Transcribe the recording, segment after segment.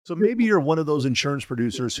So maybe you're one of those insurance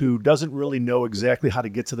producers who doesn't really know exactly how to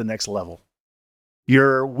get to the next level.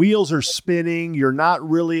 Your wheels are spinning. You're not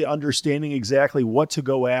really understanding exactly what to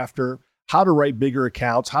go after, how to write bigger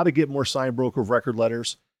accounts, how to get more signed broker of record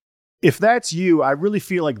letters. If that's you, I really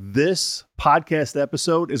feel like this podcast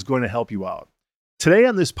episode is going to help you out. Today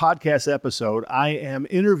on this podcast episode, I am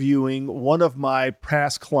interviewing one of my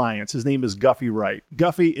past clients. His name is Guffy Wright.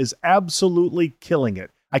 Guffy is absolutely killing it.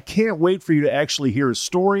 I can't wait for you to actually hear his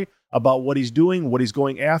story about what he's doing, what he's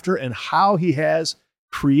going after, and how he has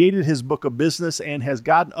created his book of business and has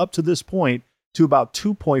gotten up to this point to about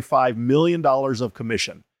 $2.5 million of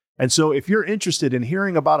commission. And so if you're interested in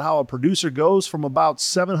hearing about how a producer goes from about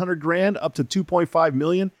 $700,000 up to $2.5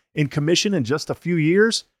 million in commission in just a few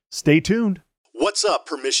years, stay tuned. What's up,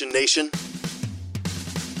 Permission Nation?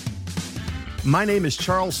 My name is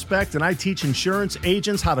Charles Specht, and I teach insurance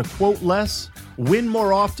agents how to quote less, win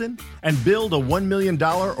more often, and build a $1 million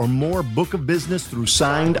or more book of business through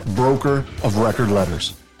signed broker of record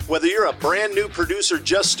letters. Whether you're a brand new producer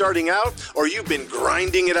just starting out or you've been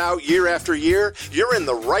grinding it out year after year, you're in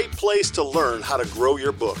the right place to learn how to grow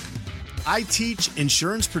your book. I teach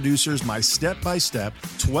insurance producers my step-by-step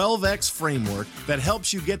 12X framework that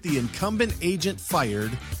helps you get the incumbent agent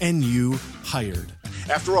fired and you hired.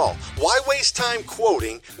 After all, why waste time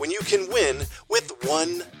quoting when you can win with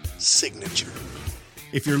one signature?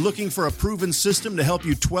 If you're looking for a proven system to help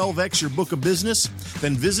you 12X your book of business,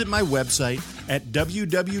 then visit my website at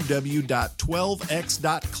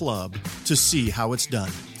www.12x.club to see how it's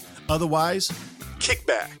done. Otherwise, kick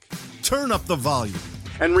back, turn up the volume,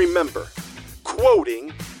 and remember,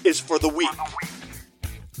 quoting is for the weak.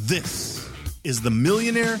 This is the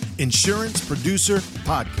Millionaire Insurance Producer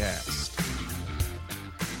Podcast.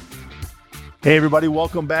 Hey, everybody.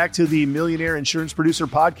 Welcome back to the Millionaire Insurance Producer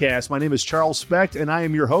Podcast. My name is Charles Specht, and I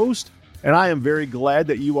am your host, and I am very glad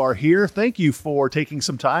that you are here. Thank you for taking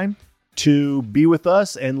some time to be with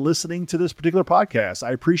us and listening to this particular podcast.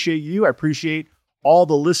 I appreciate you. I appreciate all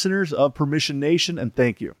the listeners of Permission Nation, and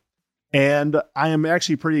thank you. And I am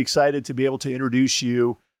actually pretty excited to be able to introduce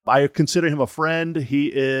you. I consider him a friend.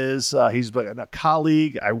 He's a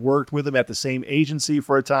colleague. I worked with him at the same agency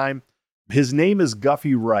for a time. His name is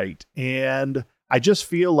Guffy Wright, and I just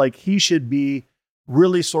feel like he should be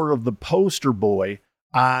really sort of the poster boy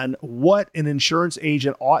on what an insurance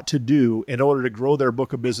agent ought to do in order to grow their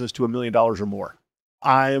book of business to $1 million or more.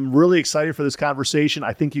 I am really excited for this conversation.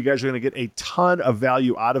 I think you guys are going to get a ton of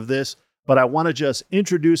value out of this, but I want to just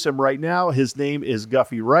introduce him right now. His name is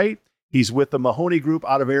Guffy Wright. He's with the Mahoney Group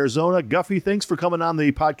out of Arizona. Guffy, thanks for coming on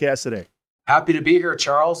the podcast today. Happy to be here,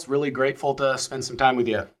 Charles. Really grateful to spend some time with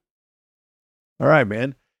you. All right,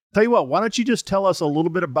 man. Tell you what, why don't you just tell us a little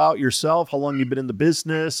bit about yourself, how long you've been in the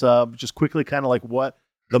business, just quickly kind of like what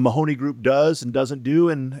the Mahoney Group does and doesn't do,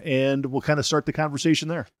 and we'll kind of start the conversation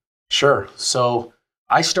there. Sure. So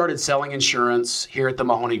I started selling insurance here at the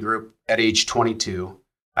Mahoney Group at age 22.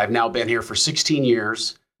 I've now been here for 16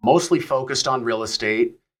 years, mostly focused on real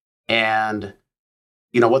estate. And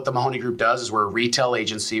what the Mahoney Group does is we're a retail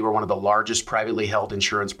agency. We're one of the largest privately held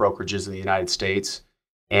insurance brokerages in the United States.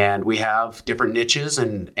 And we have different niches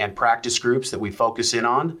and practice groups that we focus in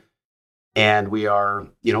on. And we are,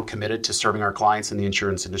 committed to serving our clients in the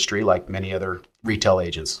insurance industry like many other retail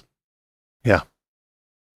agents. Yeah.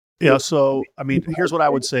 Yeah. So, here's what I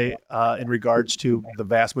would say in regards to the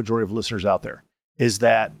vast majority of listeners out there is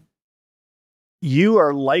that you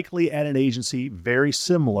are likely at an agency very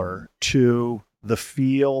similar to the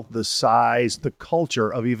feel, the size, the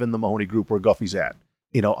culture of even the Mahoney Group where Guffy's at.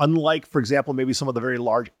 Unlike, for example, maybe some of the very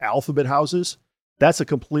large alphabet houses, that's a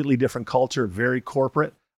completely different culture, very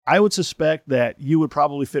corporate. I would suspect that you would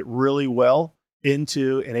probably fit really well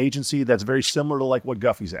into an agency that's very similar to like what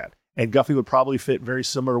Guffy's at. And Guffy would probably fit very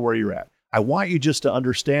similar to where you're at. I want you just to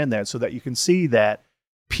understand that so that you can see that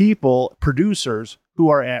producers who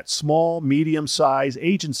are at small, medium-sized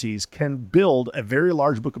agencies can build a very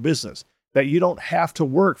large book of business, that you don't have to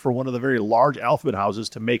work for one of the very large alphabet houses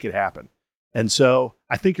to make it happen. And so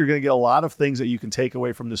I think you're going to get a lot of things that you can take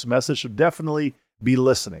away from this message. So definitely be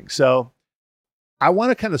listening. So I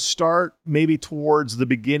want to kind of start maybe towards the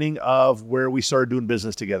beginning of where we started doing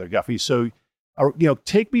business together, Guffy. So,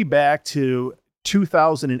 take me back to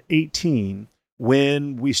 2018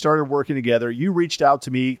 when we started working together. You reached out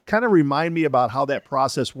to me, kind of remind me about how that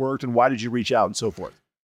process worked and why did you reach out and so forth.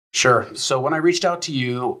 Sure. So when I reached out to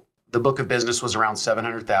you, the book of business was around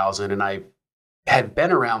 700,000 and I had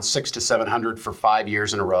been around 600 to 700 for 5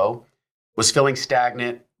 years in a row, was feeling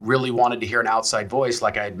stagnant, really wanted to hear an outside voice.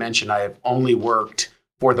 Like I had mentioned, I have only worked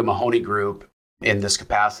for the Mahoney Group in this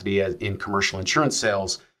capacity in commercial insurance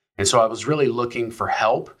sales. And so I was really looking for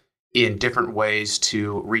help in different ways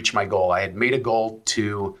to reach my goal. I had made a goal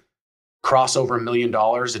to cross over $1 million in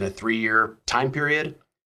a 3-year time period.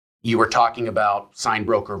 You were talking about signed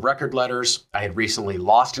broker of record letters. I had recently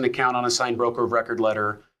lost an account on a signed broker of record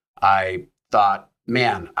letter. I thought,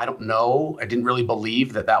 man, I don't know. I didn't really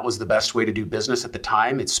believe that that was the best way to do business at the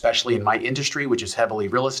time, especially in my industry, which is heavily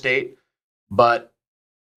real estate. But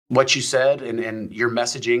what you said and your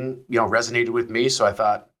messaging, resonated with me. So I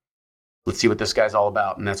thought, let's see what this guy's all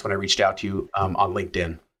about. And that's when I reached out to you on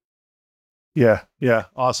LinkedIn. Yeah.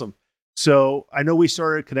 Awesome. So I know we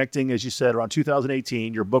started connecting, as you said, around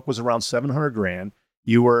 2018. Your book was around $700,000.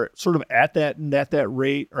 You were sort of at that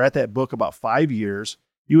rate or at that book about 5 years.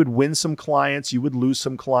 You would win some clients, you would lose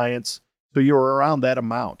some clients. So you were around that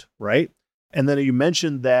amount, right? And then you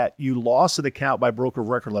mentioned that you lost an account by broker of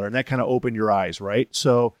record letter, and that kind of opened your eyes, right?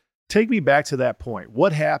 So take me back to that point.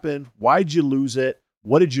 What happened? Why did you lose it?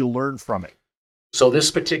 What did you learn from it? So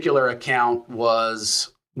this particular account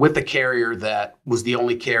was with a carrier that was the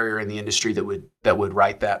only carrier in the industry that would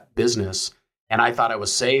write that business. And I thought I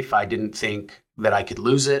was safe. I didn't think that I could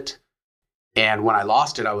lose it. And when I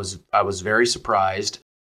lost it, I was very surprised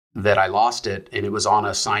that I lost it. And it was on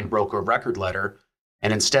a signed broker of record letter.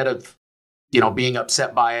 And instead of, being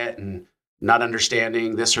upset by it and not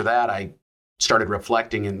understanding this or that, I started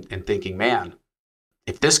reflecting and thinking, man,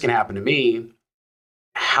 if this can happen to me,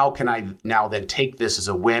 how can I now then take this as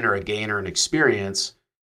a win or a gain or an experience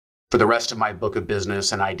for the rest of my book of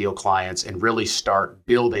business and ideal clients, and really start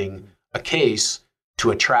building a case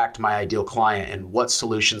to attract my ideal client, and what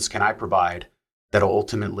solutions can I provide that'll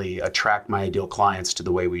ultimately attract my ideal clients to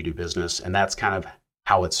the way we do business. And that's kind of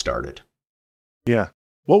how it started. Yeah.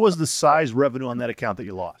 What was the size revenue on that account that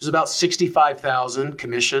you lost? It was about 65,000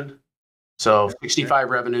 commission. So 65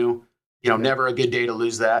 revenue, never a good day to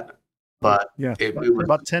lose that. But yeah, it was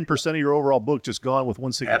about 10% of your overall book just gone with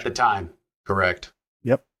one signature. At the time. Correct.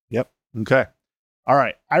 Yep. Okay. All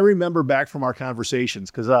right. I remember back from our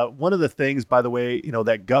conversations, because one of the things, by the way,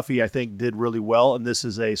 that Guffy, I think, did really well, and this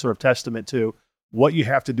is a sort of testament to what you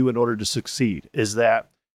have to do in order to succeed, is that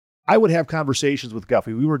I would have conversations with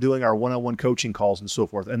Guffy. We were doing our one-on-one coaching calls and so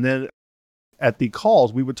forth. And then at the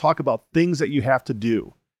calls, we would talk about things that you have to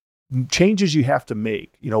do, changes you have to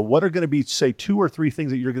make. What are going to be, say, 2 or 3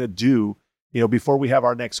 things that you're going to do, before we have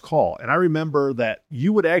our next call. And I remember that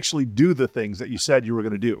you would actually do the things that you said you were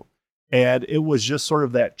going to do. And it was just sort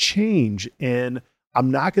of that change in,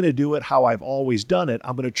 I'm not going to do it how I've always done it.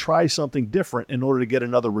 I'm going to try something different in order to get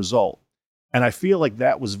another result. And I feel like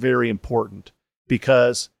that was very important,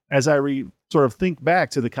 because as I sort of think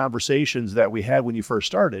back to the conversations that we had when you first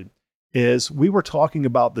started, is we were talking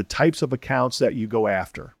about the types of accounts that you go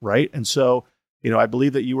after, right? And so, I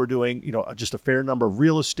believe that you were doing, just a fair number of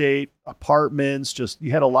real estate, apartments,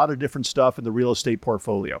 you had a lot of different stuff in the real estate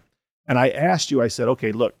portfolio. And I asked you, I said,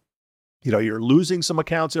 okay, look, you're losing some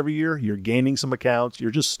accounts every year, you're gaining some accounts,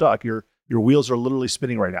 you're just stuck. Your wheels are literally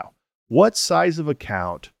spinning right now. What size of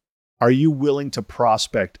account are you willing to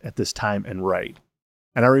prospect at this time and write?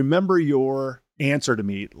 And I remember your answer to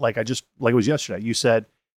me, like it was yesterday. You said,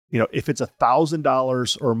 if it's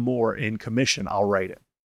 $1,000 or more in commission, I'll write it.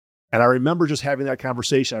 And I remember just having that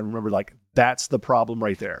conversation. I remember that's the problem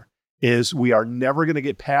right there, is we are never going to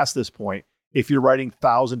get past this point if you're writing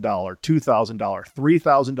 $1,000, $2,000,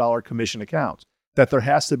 $3,000 commission accounts, that there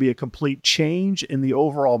has to be a complete change in the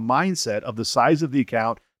overall mindset of the size of the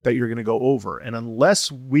account that you're going to go over. And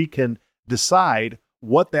unless we can decide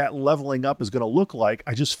what that leveling up is going to look like,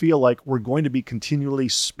 I just feel like we're going to be continually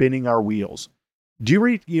spinning our wheels.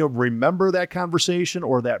 Do you remember that conversation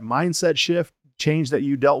or that mindset shift change that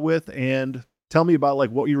you dealt with? And tell me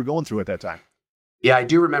about what you were going through at that time. Yeah, I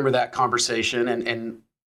do remember that conversation. And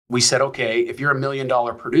we said, okay, if you're $1 million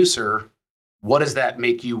producer, what does that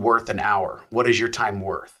make you worth an hour? What is your time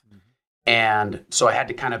worth? Mm-hmm. And so I had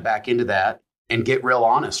to kind of back into that and get real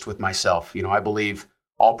honest with myself. I believe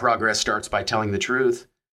all progress starts by telling the truth.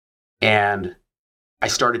 And I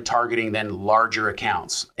started targeting then larger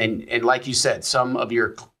accounts. And like you said, some of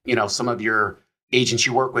your agents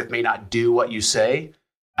you work with may not do what you say.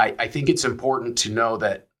 I think it's important to know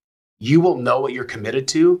that you will know what you're committed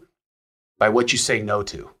to by what you say no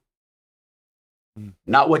to,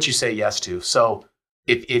 not what you say yes to. So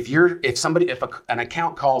if an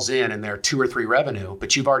account calls in and they're 2 or 3 revenue,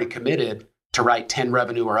 but you've already committed to write 10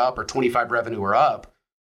 revenue or up or 25 revenue or up,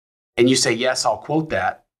 and you say, yes, I'll quote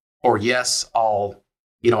that, or yes, I'll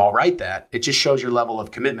write that, it just shows your level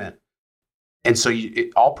of commitment. And so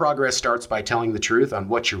all progress starts by telling the truth on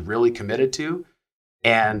what you're really committed to.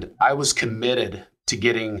 And I was committed to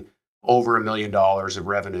getting over $1 million of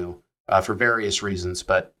revenue for various reasons.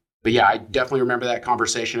 But But yeah, I definitely remember that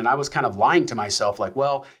conversation. And I was kind of lying to myself, like,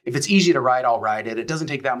 well, if it's easy to write, I'll write it. It doesn't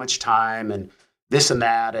take that much time and this and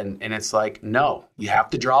that. And it's like, no, you have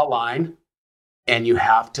to draw a line and you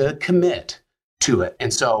have to commit to it.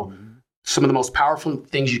 And so some of the most powerful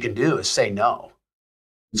things you can do is say no.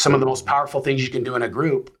 Some of the most powerful things you can do in a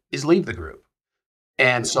group is leave the group.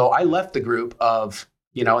 And so I left the group of,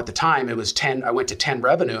 at the time it was 10, I went to 10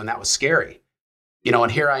 revenue, and that was scary.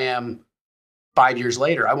 And here I am 5 years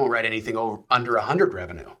later, I won't write anything under 100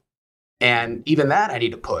 revenue. And even that I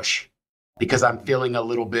need to push because I'm feeling a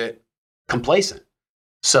little bit complacent.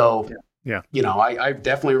 So, I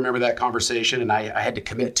definitely remember that conversation, and I had to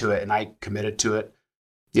commit to it, and I committed to it,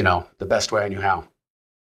 the best way I knew how.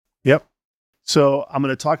 Yep. So I'm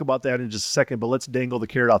going to talk about that in just a second, but let's dangle the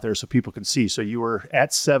carrot out there so people can see. So you were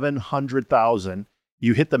at 700,000,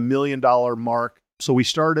 you hit the $1 million mark. So we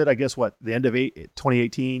started, I guess, the end of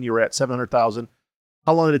 2018, you were at 700,000.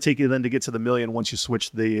 How long did it take you then to get to the million once you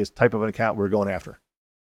switched the type of an account we were going after?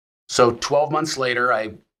 So 12 months later,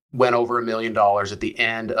 I went over $1 million at the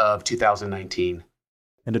end of 2019.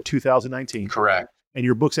 End of 2019. Correct. And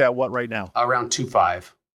your book's at what right now? Around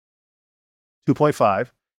 2.5.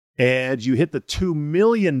 2.5. And you hit the $2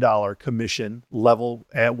 million commission level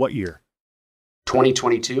at what year?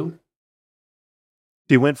 2022.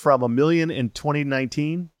 You went from $1 million in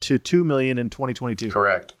 2019 to $2 million in 2022.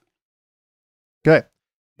 Correct. Okay.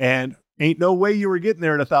 And ain't no way you were getting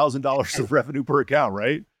there at $1,000 of revenue per account,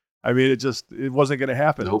 right? I mean, it wasn't going to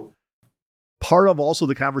happen. Nope. Part of also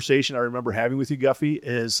the conversation I remember having with you, Guffy,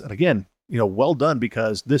 is, and again, well done,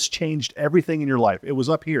 because this changed everything in your life. It was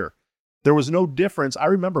up here. There was no difference. I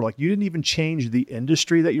remember, you didn't even change the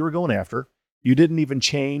industry that you were going after. You didn't even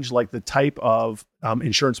change the type of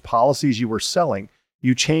insurance policies you were selling.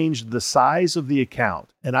 You changed the size of the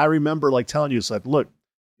account. And I remember telling you, it's look,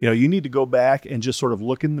 you need to go back and just sort of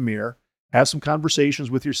look in the mirror, have some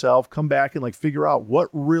conversations with yourself, come back and figure out what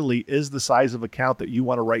really is the size of account that you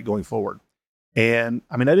want to write going forward. And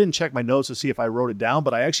I didn't check my notes to see if I wrote it down,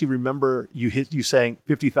 but I actually remember you saying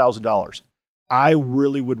 $50,000. I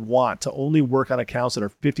really would want to only work on accounts that are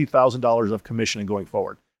 $50,000 of commission and going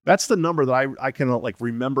forward. That's the number that I can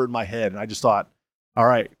remember in my head. And I just thought, all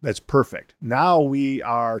right, that's perfect. Now we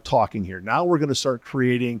are talking here. Now we're going to start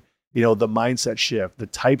creating, the mindset shift, the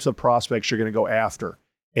types of prospects you're going to go after.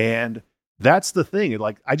 And that's the thing.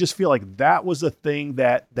 I just feel like that was the thing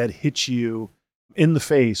that hit you in the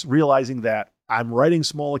face, realizing that I'm writing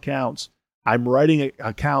small accounts. I'm writing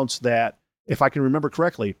accounts that, if I can remember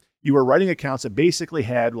correctly, you were writing accounts that basically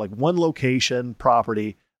had one location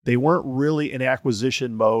property. They weren't really in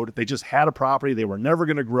acquisition mode. They just had a property. They were never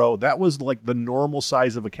going to grow. That was the normal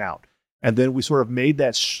size of account. And then we sort of made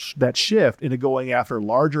that shift into going after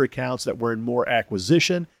larger accounts that were in more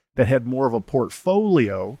acquisition, that had more of a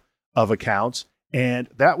portfolio of accounts. And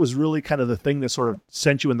that was really kind of the thing that sort of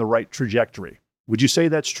sent you in the right trajectory. Would you say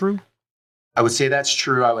that's true? I would say that's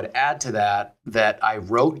true. I would add to that I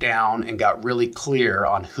wrote down and got really clear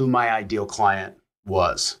on who my ideal client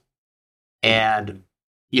was. And,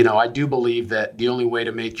 I do believe that the only way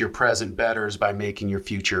to make your present better is by making your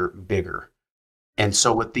future bigger. And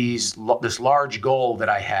so with this large goal that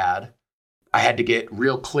I had to get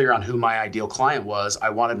real clear on who my ideal client was. I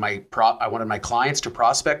wanted my clients to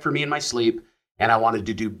prospect for me in my sleep, and I wanted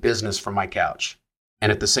to do business from my couch.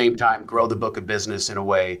 And at the same time, grow the book of business in a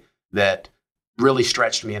way that really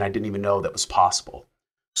stretched me, and I didn't even know that was possible.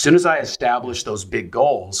 As soon as I established those big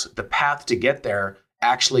goals, the path to get there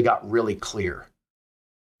actually got really clear.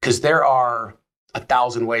 Because there are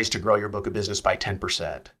 1,000 ways to grow your book of business by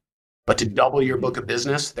 10%. But to double your book of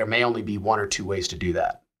business, there may only be 1 or 2 ways to do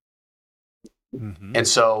that. Mm-hmm. And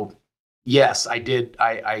so, yes, I did.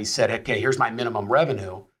 I said, okay, here's my minimum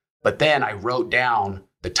revenue. But then I wrote down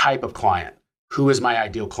the type of client. Who is my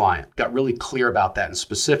ideal client? Got really clear about that and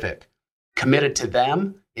specific. Committed to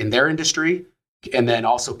them in their industry, and then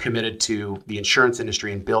also committed to the insurance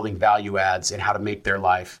industry and building value adds and how to make their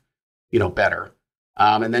life, better.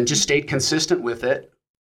 And then just stayed consistent with it,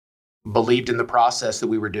 believed in the process that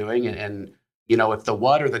we were doing. And if the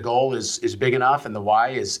what or the goal is big enough and the why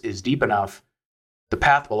is deep enough, the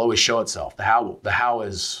path will always show itself. The how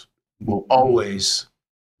will always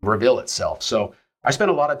reveal itself. So I spent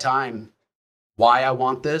a lot of time why I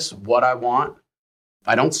want this, what I want.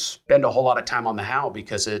 I don't spend a whole lot of time on the how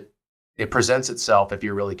because it presents itself if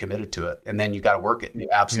you're really committed to it. And then you got to work it. You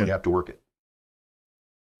absolutely have to work it.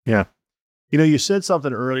 Yeah. You said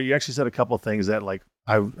something earlier. You actually said a couple of things that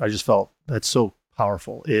I just felt that's so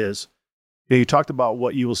powerful is, you talked about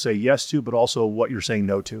what you will say yes to, but also what you're saying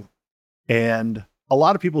no to. And a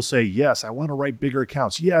lot of people say, yes, I want to write bigger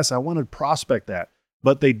accounts. Yes, I want to prospect that.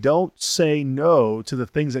 but they don't say no to the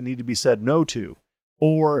things that need to be said no to,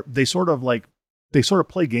 or they sort of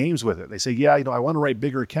play games with it. They say, yeah, I want to write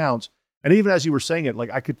bigger accounts. And even as you were saying it,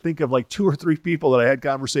 like I could think of like 2 or 3 people that I had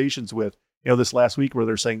conversations with, this last week where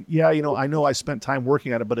they're saying, yeah, I know I spent time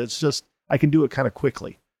working on it, but it's just, I can do it kind of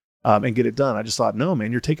quickly and get it done. I just thought, no,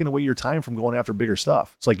 man, you're taking away your time from going after bigger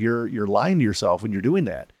stuff. It's like you're lying to yourself when you're doing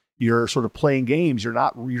that. You're sort of playing games. You're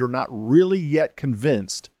not really yet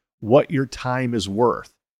convinced what your time is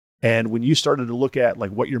worth. And when you started to look at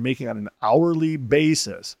like what you're making on an hourly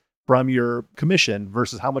basis from your commission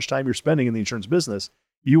versus how much time you're spending in the insurance business,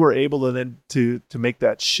 you were able to then to make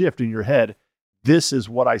that shift in your head. This is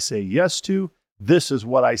what I say yes to. This is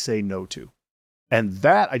what I say no to. And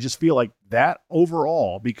that, I just feel like that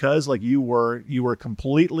overall, because like you were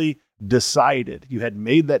completely decided, you had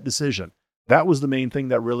made that decision. That was the main thing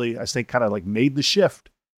that really, I think, kind of like made the shift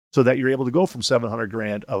so that you're able to go from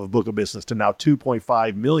 $700,000 of a book of business to now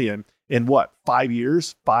 2.5 million in what, 5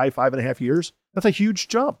 years, 5.5 years? That's a huge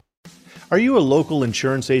jump. Are you a local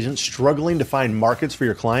insurance agent struggling to find markets for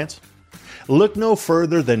your clients? Look no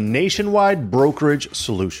further than Nationwide Brokerage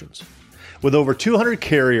Solutions. With over 200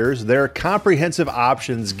 carriers, their comprehensive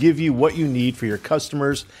options give you what you need for your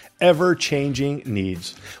customers' ever-changing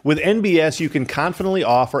needs. With NBS, you can confidently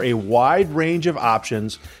offer a wide range of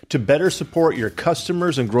options to better support your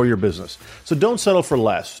customers and grow your business. So don't settle for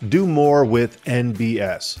less. Do more with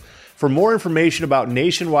NBS. For more information about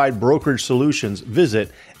Nationwide Brokerage Solutions,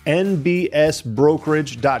 visit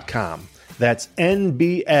nbsbrokerage.com. That's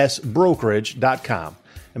nbsbrokerage.com.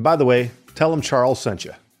 And by the way, tell them Charles sent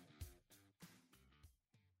you.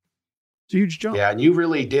 It's a huge jump. Yeah, and you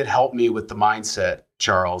really did help me with the mindset,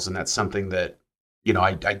 Charles, and that's something that,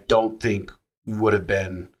 I don't think would have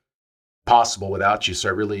been possible without you. So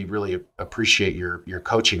I really, really appreciate your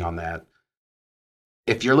coaching on that.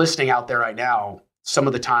 If you're listening out there right now,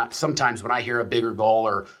 sometimes when I hear a bigger goal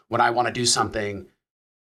or when I want to do something,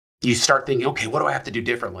 you start thinking, okay, what do I have to do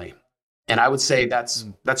differently? And I would say that's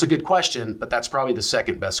a good question, but that's probably the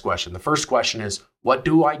second best question. The first question is, what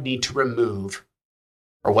do I need to remove,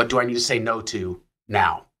 or what do I need to say no to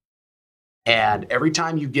now? And every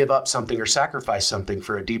time you give up something or sacrifice something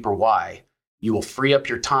for a deeper why, you will free up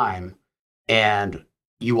your time and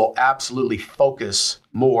you will absolutely focus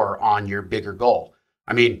more on your bigger goal.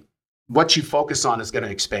 I mean, what you focus on is going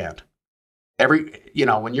to expand.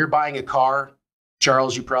 When you're buying a car,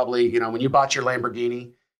 Charles, you probably, when you bought your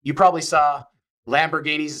Lamborghini, you probably saw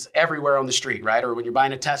Lamborghinis everywhere on the street, right? Or when you're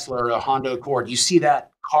buying a Tesla or a Honda Accord, you see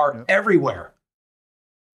that car everywhere.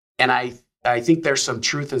 And I think there's some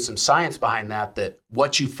truth and some science behind that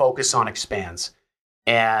what you focus on expands.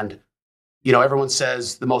 And, everyone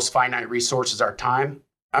says the most finite resource is our time.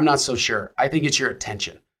 I'm not so sure. I think it's your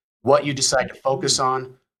attention. What you decide to focus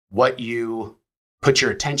on, what you put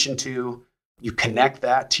your attention to, you connect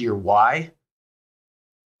that to your why.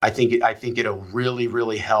 I think it'll really,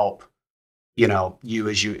 really help, you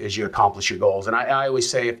as you accomplish your goals. And I always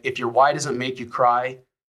say, if your why doesn't make you cry,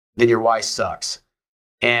 then your why sucks.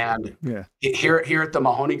 And here at the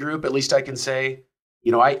Mahoney Group, at least I can say,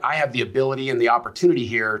 I have the ability and the opportunity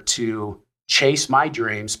here to chase my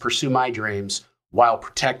dreams, pursue my dreams while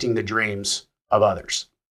protecting the dreams of others.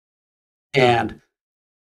 And,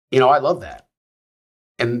 I love that.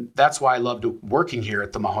 And that's why I loved working here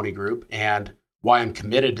at the Mahoney Group and why I'm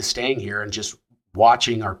committed to staying here and just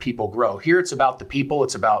watching our people grow. Here, it's about the people.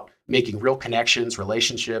 It's about making real connections,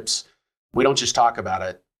 relationships. We don't just talk about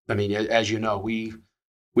it. I mean, as you know, we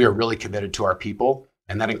are really committed to our people,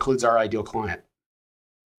 and that includes our ideal client.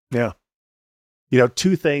 Yeah.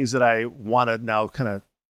 2 things that I want to now kind of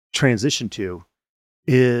transition to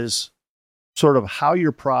is sort of how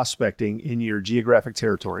you're prospecting in your geographic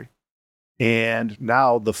territory, and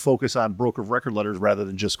now the focus on broker of record letters rather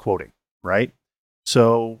than just quoting, right?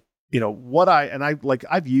 So,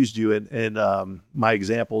 I've used you in my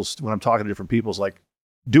examples when I'm talking to different people is like,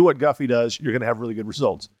 do what Guffy does, you're going to have really good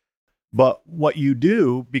results. But what you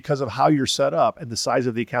do, because of how you're set up and the size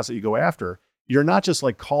of the accounts that you go after, you're not just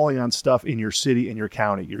like calling on stuff in your city and your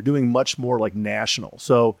county. You're doing much more like national.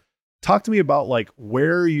 So talk to me about like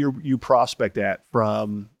where you prospect at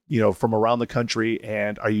from around the country,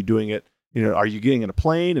 and are you doing it, are you getting in a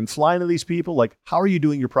plane and flying to these people? Like, how are you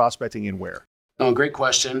doing your prospecting and where? Oh, great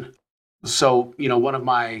question. So,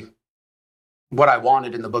 what I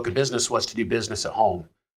wanted in the book of business was to do business at home.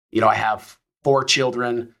 I have 4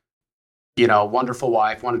 children, wonderful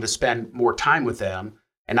wife, wanted to spend more time with them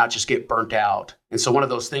and not just get burnt out. And so one of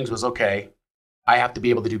those things was, okay, I have to be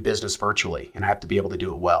able to do business virtually and I have to be able to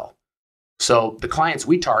do it well. So the clients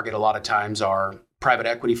we target a lot of times are private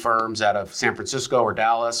equity firms out of San Francisco or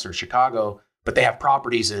Dallas or Chicago, but they have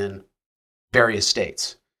properties in various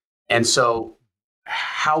states. And so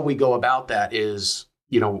how we go about that is,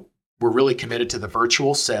 we're really committed to the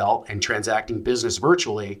virtual sale and transacting business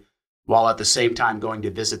virtually, while at the same time going to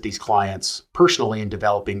visit these clients personally and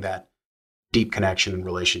developing that deep connection and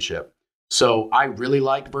relationship. So I really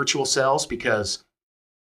like virtual sales because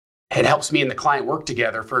it helps me and the client work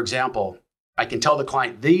together. For example, I can tell the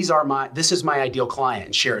client, this is my ideal client,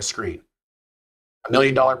 and share a screen. $1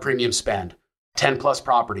 million premium spend, 10 plus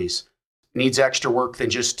properties, needs extra work than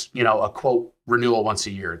just, a quote renewal once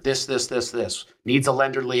a year. This, needs a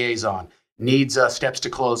lender liaison, needs steps to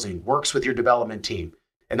closing, works with your development team.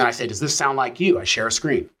 And then I say, does this sound like you? I share a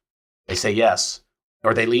screen. They say yes,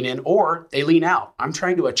 or they lean in, or they lean out. I'm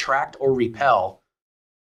trying to attract or repel,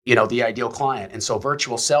 the ideal client. And so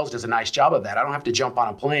virtual sales does a nice job of that. I don't have to jump on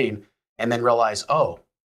a plane and then realize, oh,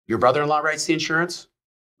 your brother-in-law writes the insurance?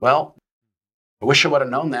 Well, I wish I would have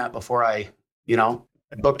known that before I,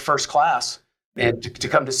 booked first class and to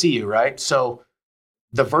come to see you, right? So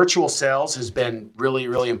the virtual sales has been really,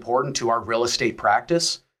 really important to our real estate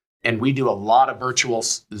practice. And we do a lot of virtual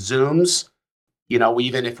Zooms.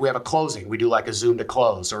 Even if we have a closing, we do like a Zoom to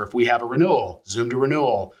close, or if we have a renewal, Zoom to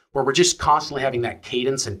renewal, where we're just constantly having that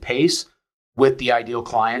cadence and pace with the ideal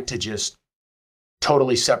client to just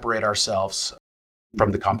totally separate ourselves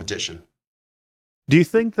from the competition. Do you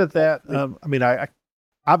think that I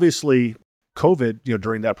obviously COVID,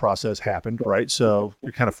 during that process happened, right? So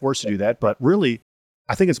you're kind of forced to do that, but really,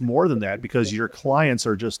 I think it's more than that because your clients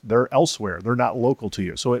they're elsewhere. They're not local to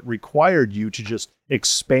you. So it required you to just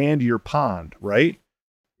expand your pond, right?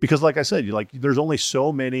 Because like I said, there's only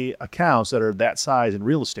so many accounts that are that size in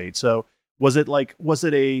real estate. So was it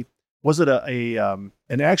an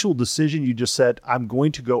actual decision you just said, I'm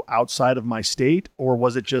going to go outside of my state, or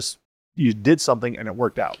was it just you did something and it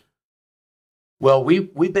worked out? Well,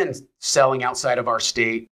 we've been selling outside of our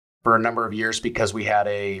state for a number of years because we had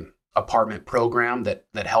a apartment program that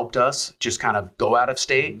helped us just kind of go out of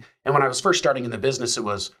state. And when I was first starting in the business, it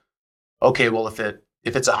was, okay, well, if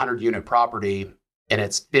it's a 100-unit property and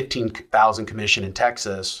it's 15,000 commission in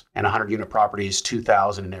Texas and 100-unit property is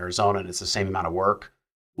 2,000 in Arizona and it's the same amount of work,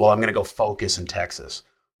 well, I'm going to go focus in Texas.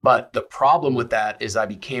 But the problem with that is I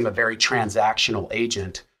became a very transactional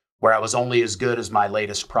agent where I was only as good as my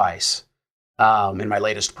latest price in my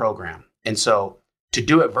latest program. And so to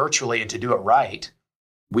do it virtually and to do it right,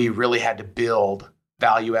 we really had to build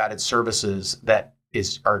value-added services that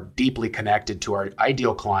are deeply connected to our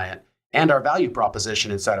ideal client. And our value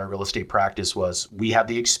proposition inside our real estate practice was we have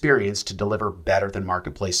the experience to deliver better than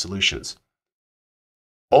marketplace solutions.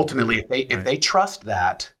 Ultimately, if they trust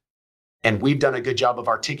that, and we've done a good job of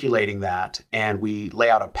articulating that, and we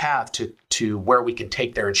lay out a path to where we can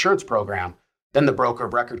take their insurance program, then the broker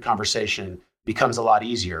of record conversation becomes a lot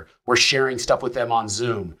easier. We're sharing stuff with them on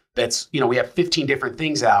Zoom. That's, we have 15 different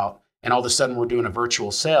things out, and all of a sudden we're doing a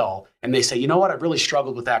virtual sale, and they say, you know what, I've really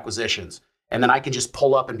struggled with acquisitions. And then I can just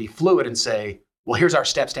pull up and be fluid and say, well, here's our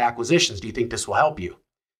steps to acquisitions. Do you think this will help you?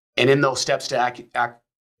 And in those steps to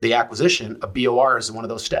the acquisition, a BOR is one of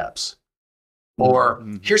those steps. Or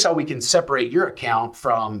here's how we can separate your account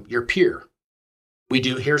from your peer.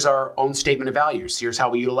 Here's our own statement of values. Here's how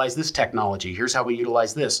we utilize this technology. Here's how we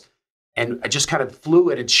utilize this. And I just kind of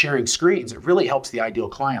fluid and sharing screens. It really helps the ideal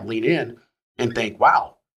client lean in and think,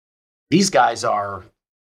 wow, these guys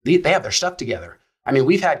they have their stuff together. I mean,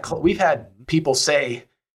 we've had people say,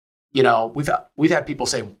 we've had people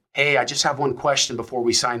say, hey, I just have one question before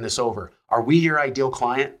we sign this over. Are we your ideal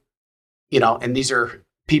client? And these are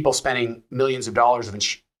people spending millions of dollars of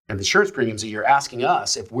insurance premiums a year asking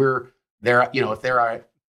us if we're there, if they're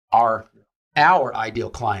our ideal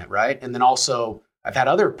client, right? And then also I've had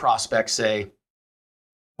other prospects say,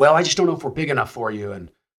 well, I just don't know if we're big enough for you. And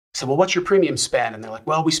I said, well, what's your premium spend? And they're like,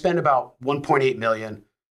 well, we spend about 1.8 million.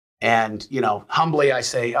 And, humbly I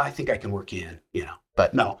say, I think I can work you in,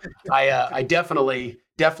 but no, I definitely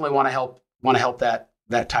want to help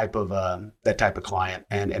that type of client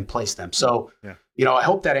and place them. So, I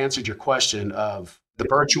hope that answered your question of the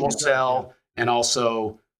virtual sell and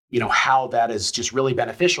also, how that is just really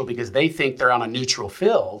beneficial because they think they're on a neutral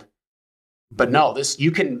field. But no,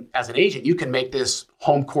 you can, as an agent, you can make this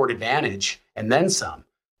home court advantage and then some.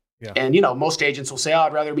 Yeah. And, most agents will say, oh,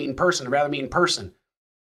 I'd rather meet in person.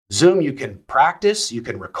 Zoom, you can practice, you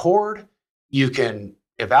can record, you can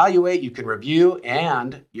evaluate, you can review,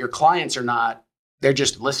 and your clients they're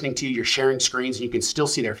just listening to you, you're sharing screens, and you can still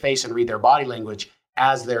see their face and read their body language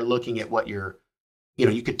as they're looking at what you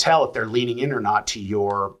could tell if they're leaning in or not to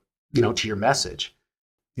your message.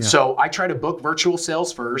 Yeah. So I try to book virtual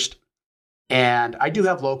sales first. And I do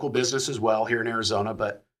have local business as well here in Arizona,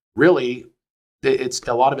 but really It's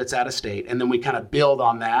a lot of it's out of state. And then we kind of build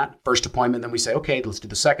on that first appointment. Then we say, okay, let's do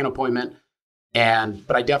the second appointment.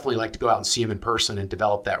 But I definitely like to go out and see them in person and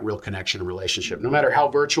develop that real connection and relationship. No matter how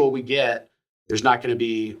virtual we get, there's not going to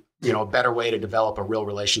be, a better way to develop a real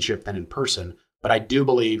relationship than in person. But I do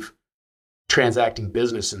believe transacting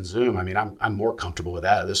business in Zoom, I'm more comfortable with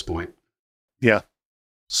that at this point. Yeah.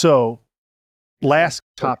 So last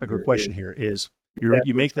topic or question here is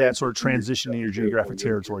you make that sort of transition in your geographic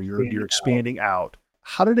territory. You're expanding out.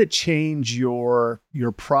 How did it change your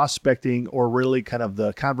prospecting, or really kind of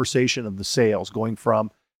the conversation of the sales, going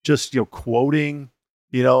from just quoting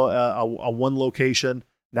a one location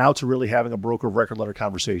now to really having a broker of record letter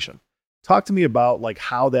conversation? Talk to me about like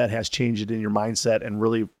how that has changed it in your mindset and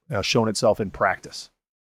really shown itself in practice.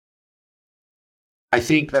 I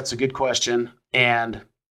think that's a good question, and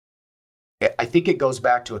I think it goes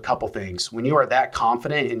back to a couple things. When you are that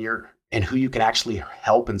confident in who you can actually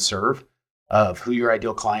help and serve, of who your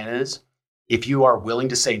ideal client is, if you are willing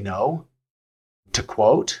to say no to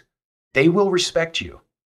quote, they will respect you.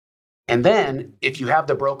 And then if you have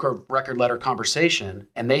the broker record letter conversation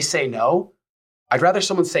and they say no, I'd rather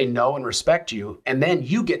someone say no and respect you, and then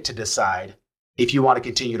you get to decide if you want to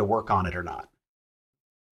continue to work on it or not.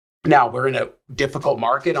 Now, we're in a difficult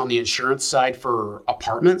market on the insurance side for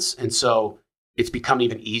apartments, and so it's become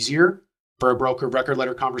even easier for a broker record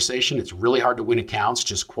letter conversation. It's really hard to win accounts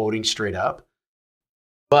just quoting straight up.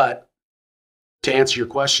 But to answer your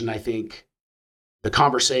question, I think the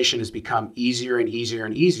conversation has become easier and easier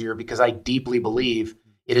and easier because I deeply believe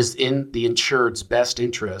it is in the insured's best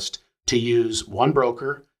interest to use one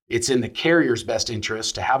broker. It's in the carrier's best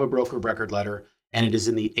interest to have a broker record letter, and it is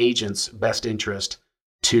in the agent's best interest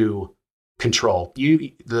to control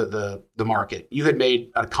the market. You had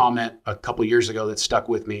made a comment a couple years ago that stuck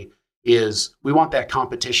with me, is we want that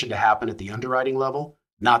competition to happen at the underwriting level,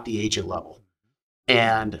 not the agent level.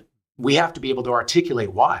 And we have to be able to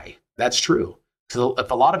articulate why that's true. So if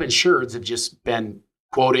a lot of insureds have just been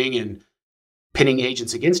quoting and pinning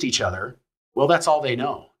agents against each other, well, that's all they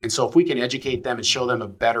know. And so if we can educate them and show them a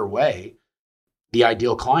better way, the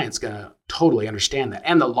ideal client's going to totally understand that.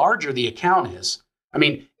 And the larger the account is,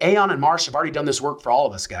 Aon and Marsh have already done this work for all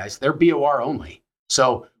of us, guys. They're BOR only.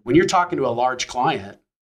 So when you're talking to a large client,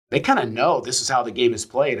 they kind of know this is how the game is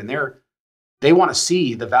played, and they want to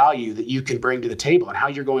see the value that you can bring to the table and how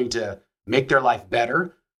you're going to make their life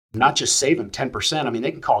better, not just save them 10%.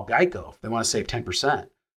 They can call Geico if they want to save 10%.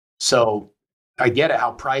 So I get it,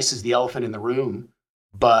 how price is the elephant in the room,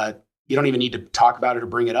 but you don't even need to talk about it or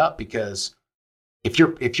bring it up, because if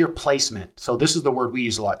your placement, so this is the word we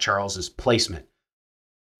use a lot, Charles, is placement.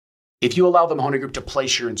 If you allow the Mahoney Group to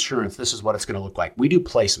place your insurance, this is what it's going to look like. We do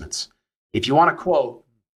placements. If you want to quote,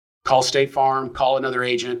 call State Farm, call another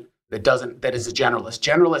agent that is a generalist.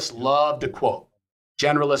 Generalists love to quote.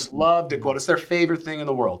 Generalists love to quote. It's their favorite thing in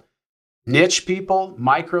the world. Niche people,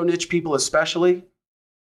 micro niche people especially,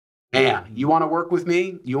 man, you want to work with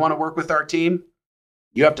me? You want to work with our team?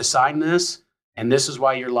 You have to sign this, and this is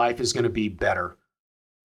why your life is going to be better.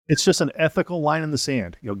 It's just an ethical line in the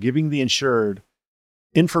sand, giving the insured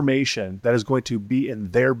information that is going to be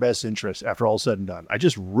in their best interest after all said and done. I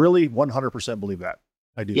just really 100% believe that.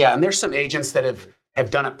 I do. Yeah, and there's some agents that have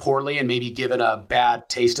done it poorly and maybe given a bad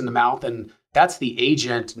taste in the mouth, and that's the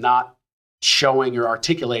agent not showing or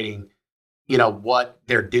articulating, what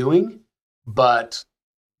they're doing. But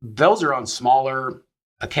those are on smaller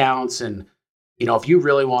accounts, and if you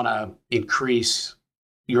really want to increase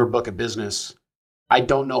your book of business, I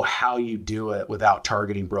don't know how you do it without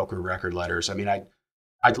targeting broker record letters.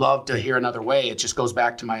 I'd love to hear another way. It just goes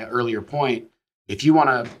back to my earlier point. If you want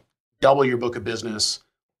to double your book of business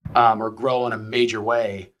or grow in a major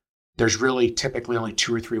way, there's really typically only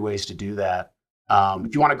 2 or 3 ways to do that.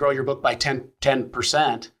 If you want to grow your book by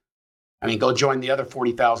 10%, go join the other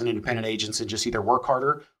 40,000 independent agents and just either work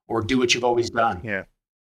harder or do what you've always done.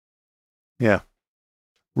 Yeah.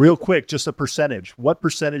 Real quick, just a percentage. What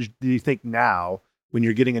percentage do you think now, when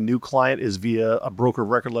you're getting a new client, is via a broker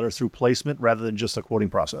record letter through placement rather than just a quoting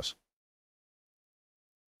process?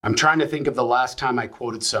 I'm trying to think of the last time I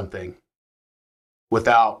quoted something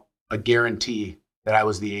without a guarantee that I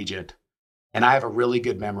was the agent. And I have a really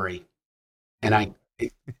good memory. And I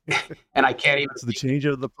can't even. It's the change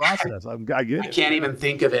of the process. I get it. I can't even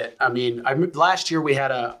think of it. Last year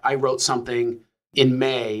I wrote something in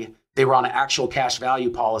May. They were on an actual cash value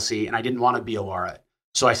policy, and I didn't want to BOR it.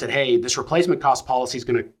 So I said, hey, this replacement cost policy is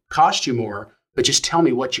going to cost you more, but just tell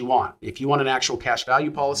me what you want. If you want an actual cash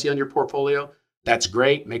value policy on your portfolio, that's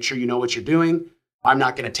great. Make sure you know what you're doing. I'm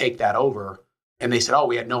not going to take that over. And they said, oh,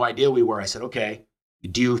 we had no idea we were. I said, okay,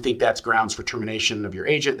 do you think that's grounds for termination of your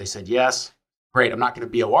agent? They said, yes. great, I'm not going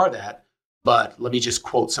to BOR that, but let me just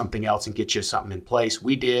quote something else and get you something in place.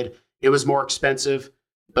 We did. It was more expensive,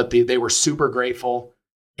 but they were super grateful.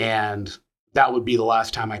 And that would be the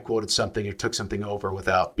last time I quoted something or took something over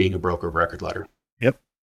without being a broker of record letter. Yep.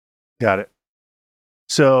 Got it.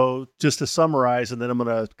 So just to summarize, and then I'm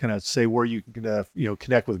going to kind of say where you can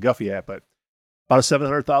connect with Guffy at, but about a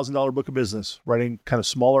 $700,000 book of business, writing kind of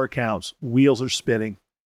smaller accounts, wheels are spinning,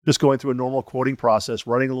 just going through a normal quoting process,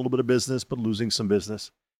 running a little bit of business, but losing some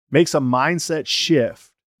business. Makes a mindset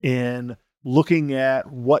shift in looking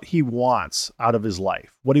at what he wants out of his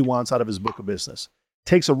life, what he wants out of his book of business.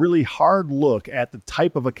 Takes a really hard look at the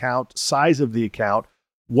type of account, size of the account,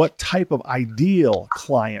 what type of ideal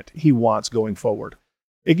client he wants going forward.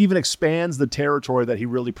 It even expands the territory that he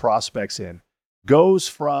really prospects in. Goes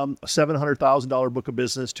from a $700,000 book of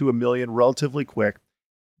business to $1 million relatively quick.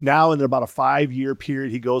 Now in about a 5-year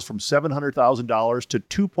period, he goes from $700,000 to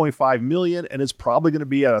 $2.5 million, and it's probably going to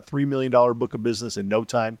be at a $3 million book of business in no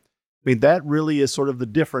time. I mean, that really is sort of the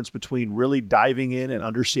difference between really diving in and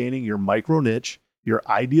understanding your micro niche, your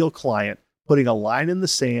ideal client, putting a line in the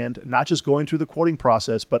sand, not just going through the quoting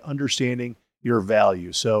process, but understanding your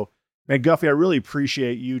value. So, man, Guffy, I really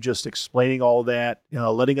appreciate you just explaining all that,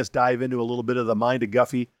 letting us dive into a little bit of the mind of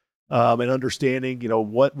Guffy and understanding,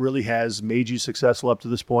 what really has made you successful up to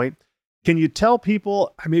this point. Can you tell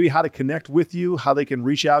people maybe how to connect with you, how they can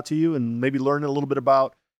reach out to you, and maybe learn a little bit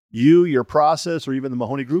about you, your process, or even the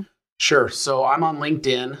Mahoney Group? Sure. So I'm on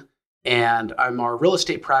LinkedIn, and I'm our real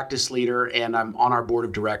estate practice leader, and I'm on our board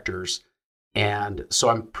of directors. And so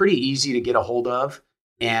I'm pretty easy to get a hold of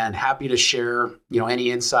and happy to share, any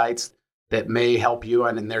insights that may help you.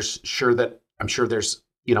 And then I'm sure there's,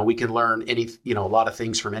 we can learn a lot of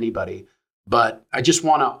things from anybody. But I just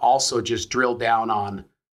want to also just drill down on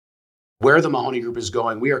where the Mahoney Group is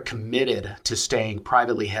going. We are committed to staying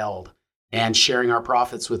privately held and sharing our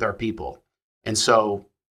profits with our people. And so,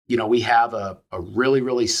 we have a really,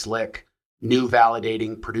 really slick new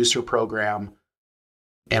validating producer program,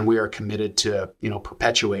 and we are committed to,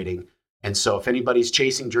 perpetuating. And so if anybody's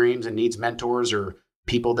chasing dreams and needs mentors or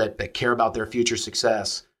people that care about their future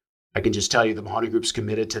success, I can just tell you the Mahoney Group's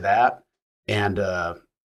committed to that. And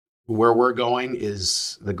where we're going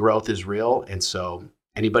is the growth is real. And so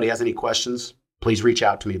anybody has any questions, please reach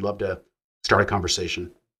out to me. I'd love to start a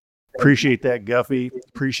conversation. Appreciate that, Guffy.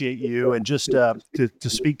 Appreciate you. And just to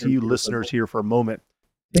speak to you listeners here for a moment,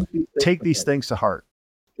 take these things to heart.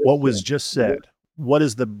 What was just said, what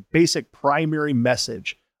is the basic primary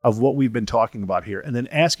message of what we've been talking about here? And then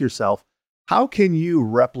ask yourself, how can you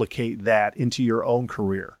replicate that into your own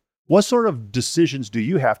career? What sort of decisions do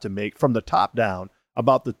you have to make from the top down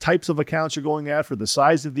about the types of accounts you're going after, the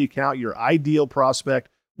size of the account, your ideal prospect,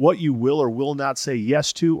 what you will or will not say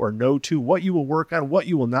yes to or no to, what you will work on, what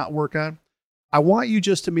you will not work on? I want you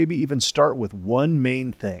just to maybe even start with one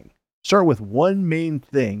main thing. Start with one main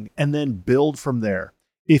thing and then build from there.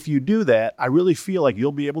 If you do that, I really feel like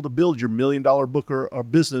you'll be able to build your $1 million book or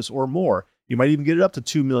business or more. You might even get it up to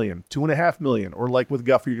 2 million, 2.5 million, or like with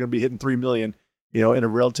Guffy, you're going to be hitting 3 million, in a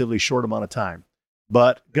relatively short amount of time.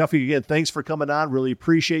 But Guffy, again, thanks for coming on. Really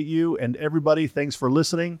appreciate you. And everybody, thanks for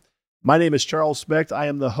listening. My name is Charles Specht. I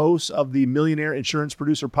am the host of the Millionaire Insurance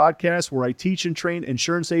Producer Podcast, where I teach and train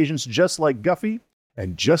insurance agents just like Guffy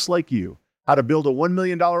and just like you how to build a $1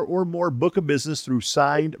 million or more book of business through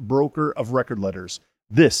signed broker of record letters.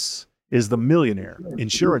 This is the Millionaire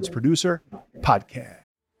Insurance Producer Podcast.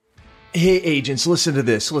 Hey, agents, listen to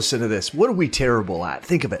this. What are we terrible at?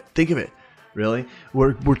 Think of it. Really?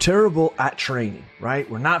 We're terrible at training, right?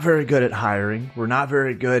 We're not very good at hiring. We're not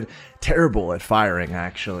very good, terrible at firing,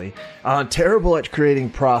 actually. Terrible at creating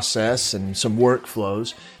process and some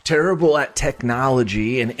workflows. Terrible at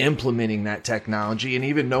technology and implementing that technology and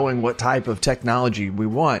even knowing what type of technology we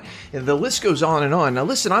want. And the list goes on and on. Now,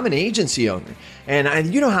 listen, I'm an agency owner,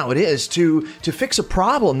 and you know how it is. To fix a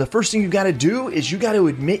problem, the first thing you got to do is you got to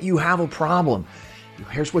admit you have a problem.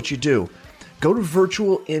 Here's what you do. Go to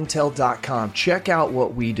virtualintel.com. Check out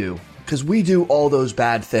what we do, because we do all those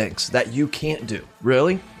bad things that you can't do,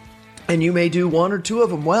 really. And you may do one or two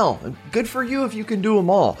of them well. And good for you if you can do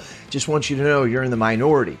them all. Just want you to know you're in the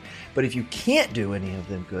minority. But if you can't do any of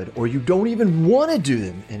them good, or you don't even want to do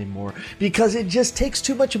them anymore because it just takes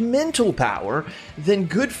too much mental power, then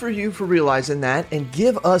good for you for realizing that, and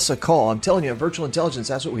give us a call. I'm telling you, Virtual Intelligence,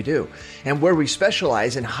 that's what we do. And where we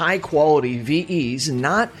specialize in high quality VEs,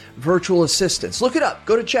 not virtual assistants. Look it up.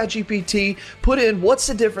 Go to ChatGPT, put in what's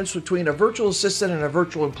the difference between a virtual assistant and a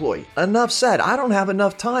virtual employee. Enough said. I don't have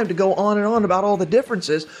enough time to go on and on about all the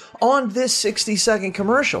differences on this 60-second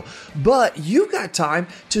commercial. But you've got time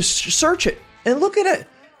to search it and look at it.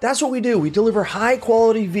 That's what we do. We deliver high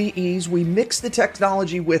quality VEs. We mix the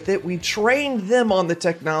technology with it. We train them on the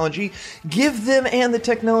technology, give them and the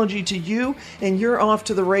technology to you, and you're off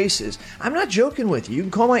to the races. I'm not joking with you. You can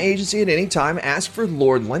call my agency at any time, ask for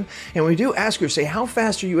Lordland, and when we do ask her, say, how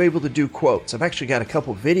fast are you able to do quotes? I've actually got a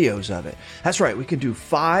couple videos of it. That's right. We can do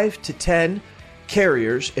 5 to 10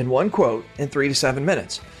 carriers in one quote in 3 to 7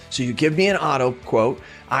 minutes. So you give me an auto quote,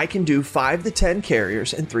 I can do 5 to 10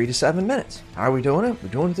 carriers in 3 to 7 minutes. How are we doing it? We're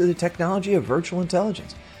doing it through the technology of virtual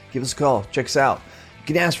intelligence. Give us a call. Check us out. You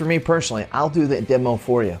can ask for me personally. I'll do the demo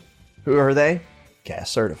for you. Who are they?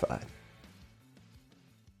 CAS certified.